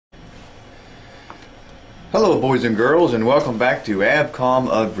Hello boys and girls, and welcome back to Avcom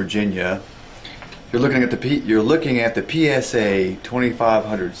of Virginia. You're looking at the PSA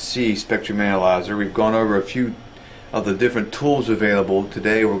 2500C spectrum analyzer. We've gone over a few of the different tools available.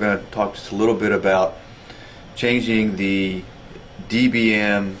 Today we're going to talk just a little bit about changing the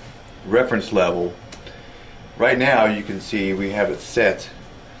dBm reference level. Right now you can see we have it set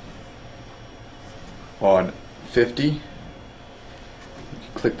on 50. You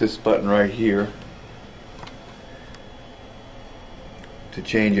can click this button right here to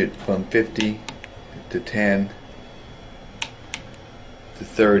change it from 50 to 10 to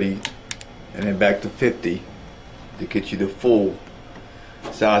 30 and then back to 50 to get you the full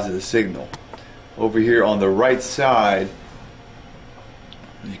size of the signal. Over here on the right side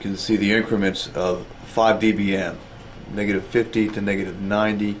you can see the increments of 5 dBm, negative 50 to negative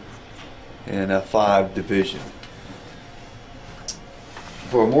 90, and a 5 division.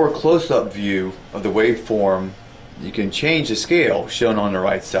 For a more close-up view of the waveform, you can change the scale shown on the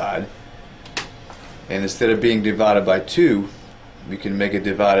right side, and instead of being divided by 2, we can make it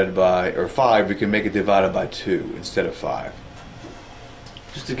divided by, or 5, we can make it divided by 2 instead of 5.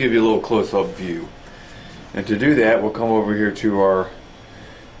 Just to give you a little close-up view. And to do that, we'll come over here to our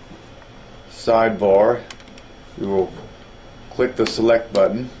sidebar. We will click the select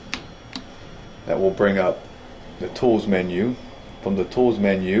button. That will bring up the tools menu. From the tools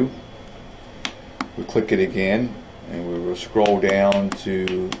menu, we click it again, and we will scroll down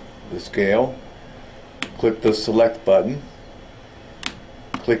to the scale, click the select button,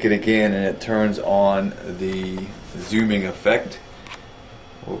 click it again, and it turns on the zooming effect.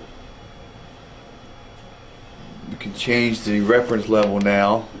 We can change the reference level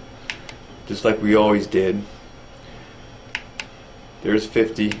now, just like we always did. There's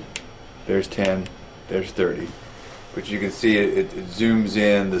 50, there's 10, there's 30. But you can see it zooms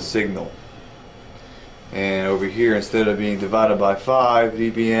in the signal. And over here, instead of being divided by 5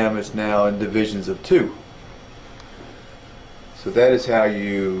 dBm, it's now in divisions of 2. So that is how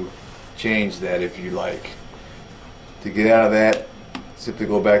you change that if you like. To get out of that, simply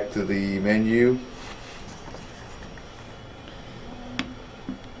go back to the menu,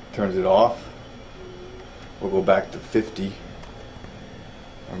 turns it off. We'll go back to 50,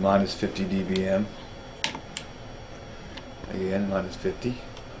 or minus 50 dBm. Again, minus 50.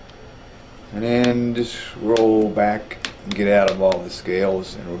 And then just roll back and get out of all the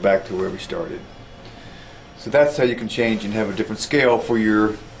scales, and we're back to where we started. So that's how you can change and have a different scale for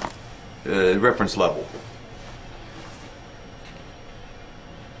your reference level.